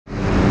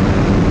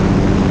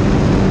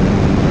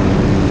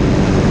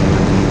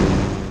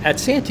At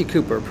Santee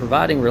Cooper,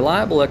 providing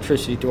reliable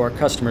electricity to our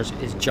customers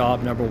is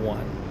job number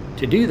one.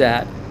 To do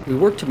that, we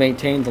work to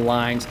maintain the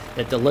lines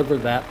that deliver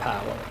that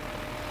power.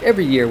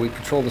 Every year we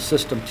patrol the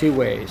system two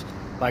ways,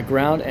 by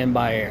ground and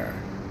by air.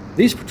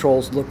 These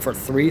patrols look for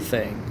three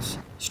things: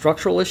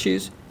 structural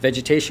issues,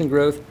 vegetation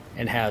growth,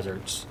 and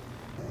hazards.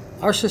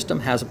 Our system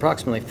has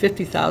approximately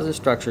 50,000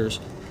 structures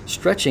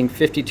stretching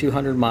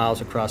 5,200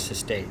 miles across the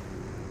state.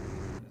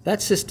 That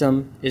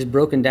system is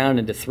broken down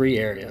into three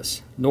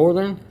areas: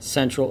 northern,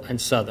 central, and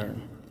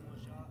southern.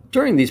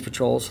 During these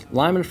patrols,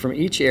 linemen from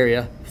each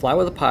area fly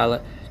with a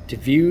pilot to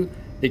view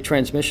the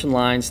transmission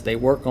lines they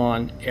work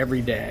on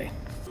every day.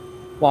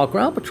 While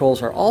ground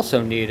patrols are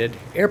also needed,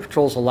 air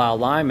patrols allow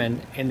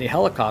linemen in the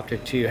helicopter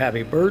to have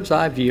a bird's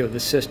eye view of the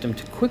system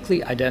to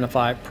quickly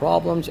identify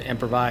problems and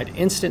provide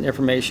instant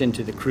information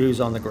to the crews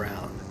on the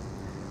ground.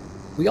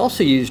 We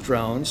also use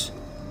drones,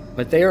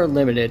 but they are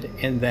limited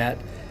in that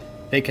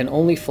they can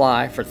only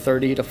fly for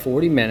 30 to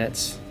 40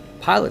 minutes.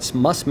 Pilots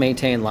must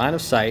maintain line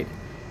of sight,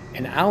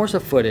 and hours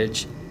of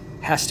footage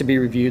has to be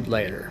reviewed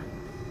later.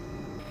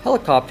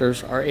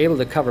 Helicopters are able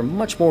to cover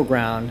much more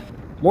ground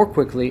more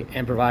quickly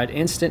and provide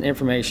instant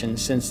information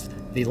since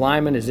the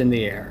lineman is in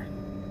the air.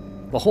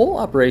 The whole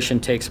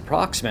operation takes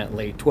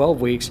approximately 12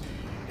 weeks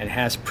and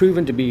has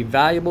proven to be a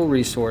valuable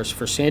resource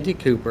for Santee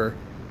Cooper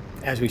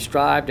as we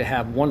strive to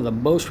have one of the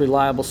most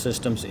reliable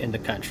systems in the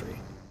country.